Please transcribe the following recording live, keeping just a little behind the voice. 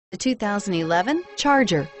The 2011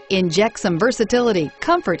 Charger. Inject some versatility,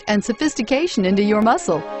 comfort, and sophistication into your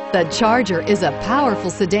muscle. The Charger is a powerful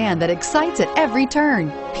sedan that excites at every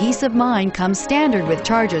turn. Peace of mind comes standard with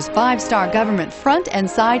Charger's 5-star government front and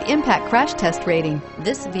side impact crash test rating.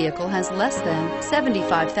 This vehicle has less than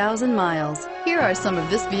 75,000 miles. Here are some of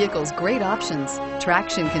this vehicle's great options: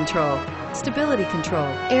 traction control, stability control,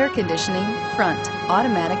 air conditioning, front,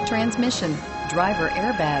 automatic transmission, driver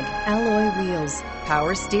airbag, alloy wheels,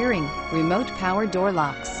 power steering, remote power door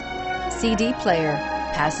locks, CD player,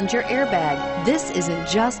 passenger airbag. This isn't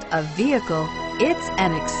just a vehicle, it's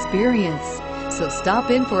an experience. So stop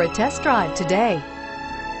in for a test drive today.